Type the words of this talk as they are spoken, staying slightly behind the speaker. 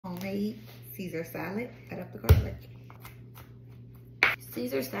Homemade Caesar salad. Cut up the garlic.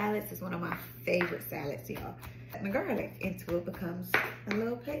 Caesar salads is one of my favorite salads, y'all. Add the garlic into it becomes a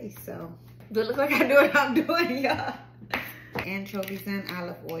little paste. So, do it look like I know what I'm doing, y'all? Anchovies and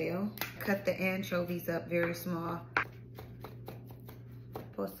olive oil. Cut the anchovies up very small.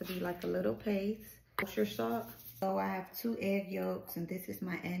 Supposed to be like a little paste. Kosher salt. So I have 2 egg yolks, and this is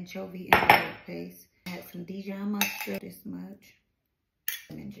my anchovy and olive paste. Add some Dijon mustard, this much.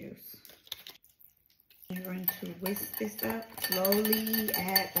 Lemon juice. You're going to whisk this up. Slowly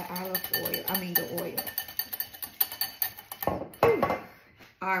add the olive oil. I mean the oil. Whew.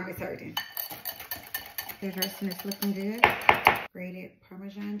 Arm is hurting. The dressing is looking good. Grated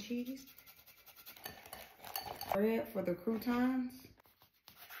Parmesan cheese. Bread for the croutons.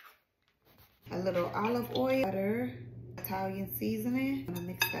 A little olive oil, butter, Italian seasoning. I'm gonna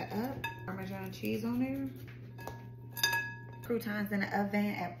mix that up. Parmesan cheese on there. Croutons in the oven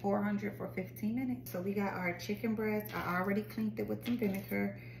at 400 for 15 minutes. So we got our chicken breast. I already cleaned it with some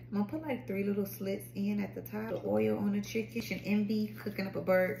vinegar. I'm gonna put like 3 little slits in at the top. The oil on the chicken. Kitchen Envy Cooking Up a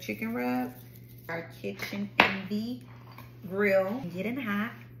Bird chicken rub. Our Kitchen Envy grill. Getting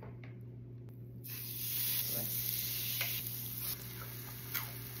hot.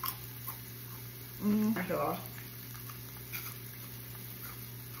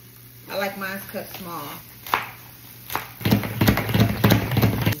 I like mine cut small.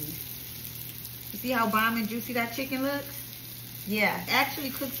 You see how bomb and juicy that chicken looks? Yeah, it actually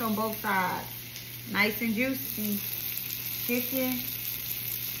cooks on both sides. Nice and juicy chicken.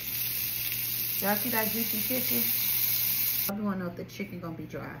 Y'all see that juicy chicken? I don't want to know if the chicken gonna be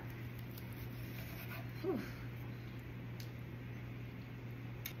dry. Whew.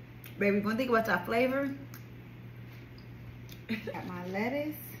 Baby, one thing about our flavor. Got my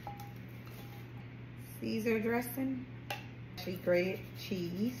lettuce, Caesar dressing, grated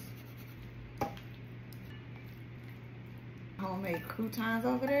cheese, homemade croutons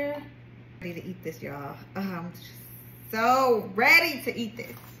over there. Ready to eat this, y'all. I'm so ready to eat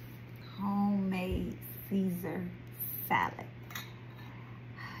this. Homemade Caesar salad.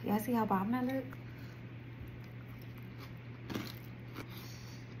 Y'all see how bomb that look?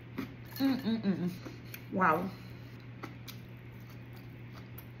 Wow.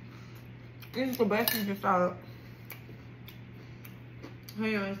 This is the best Caesar salad.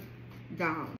 Hands down.